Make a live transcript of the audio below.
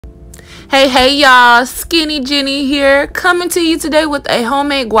Hey y'all, Skinny Jenny here, coming to you today with a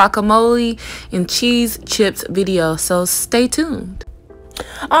homemade guacamole and cheese chips video, so stay tuned.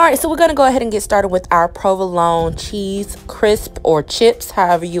 Alright, so we're going to go ahead and get started with our provolone cheese crisp or chips,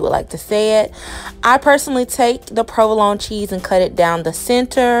 however you would like to say it. I personally take the provolone cheese and cut it down the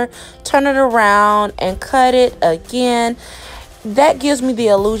center, turn it around and cut it again. That gives me the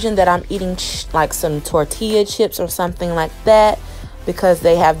illusion that I'm eating like some tortilla chips or something like that, because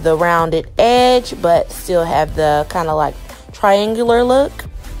they have the rounded edge but still have the kind of like triangular look.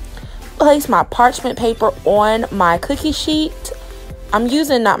 Place my parchment paper on my cookie sheet. I'm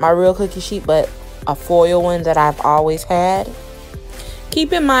using not my real cookie sheet but a foil one that I've always had.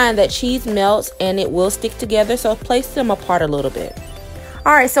 Keep in mind that cheese melts and it will stick together, so place them apart a little bit.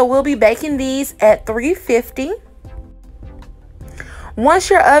 Alright, so we'll be baking these at 350. Once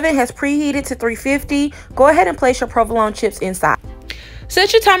your oven has preheated to 350, go ahead and place your provolone chips inside.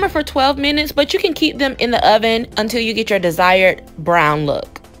 Set your timer for 12 minutes, but you can keep them in the oven until you get your desired brown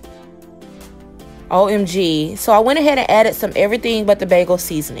look. OMG. So I went ahead and added some everything but the bagel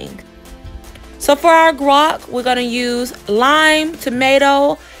seasoning. So for our guac, we're going to use lime,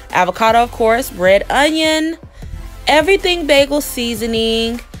 tomato, avocado, of course, red onion, everything bagel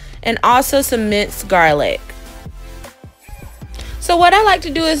seasoning, and also some minced garlic. So what I like to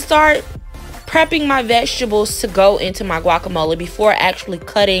do is start prepping my vegetables to go into my guacamole before actually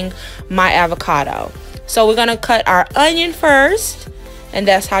cutting my avocado. So we're going to cut our onion first, and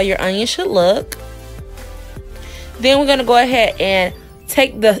that's how your onion should look. Then we're going to go ahead and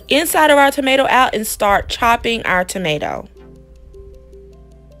take the inside of our tomato out and start chopping our tomato.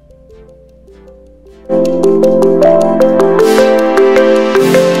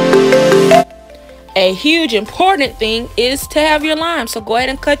 A huge important thing is to have your lime, so go ahead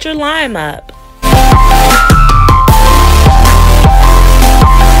and cut your lime up.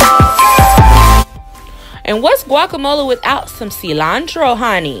 And what's guacamole without some cilantro,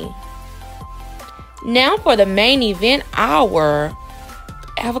 honey? Now for the main event, our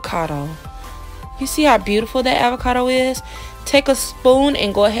avocado. You see how beautiful that avocado is? Take a spoon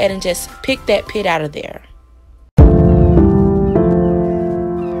and go ahead and just pick that pit out of there.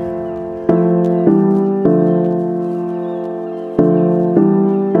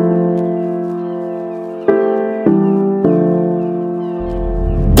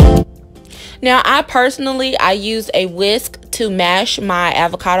 Now, I use a whisk to mash my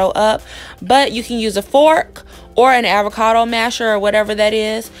avocado up, but you can use a fork or an avocado masher or whatever that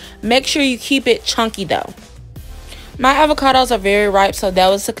is. Make sure you keep it chunky though. My avocados are very ripe, so that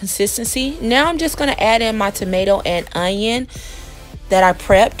was the consistency. Now I'm just going to add in my tomato and onion that I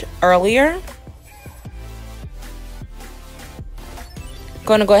prepped earlier.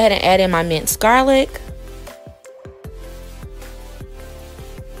 Going to go ahead and add in my minced garlic.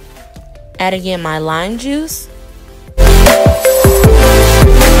 Adding in my lime juice.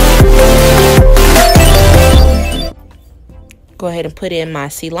 Go ahead and put in my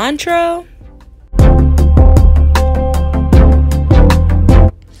cilantro.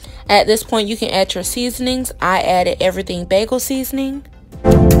 At this point, you can add your seasonings. I added everything bagel seasoning.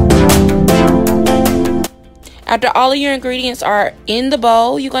 After all of your ingredients are in the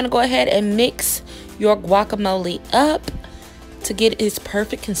bowl, you're going to go ahead and mix your guacamole up to get its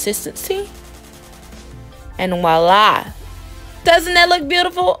perfect consistency. And voila, doesn't that look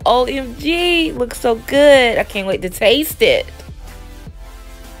beautiful? OMG, looks so good. I can't wait to taste it.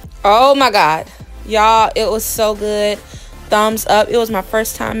 Oh my god, y'all, it was so good. Thumbs up. It was my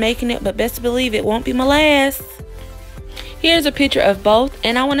first time making it, but best believe it won't be my last. Here's a picture of both,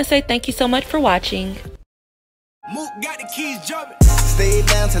 and I want to say thank you so much for watching. Mook got the keys jumping. Stay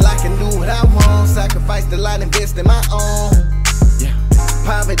down till I can do what I want. Sacrifice the light, invest in my own. Yeah.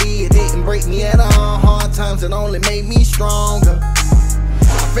 Poverty, it didn't break me at all. Hard times, it only made me stronger.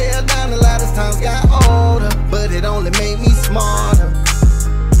 I fell down a lot as times got older, but it only made me smarter.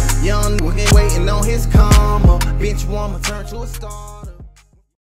 Young, waiting on his karma. Bench warmer, turn to a star.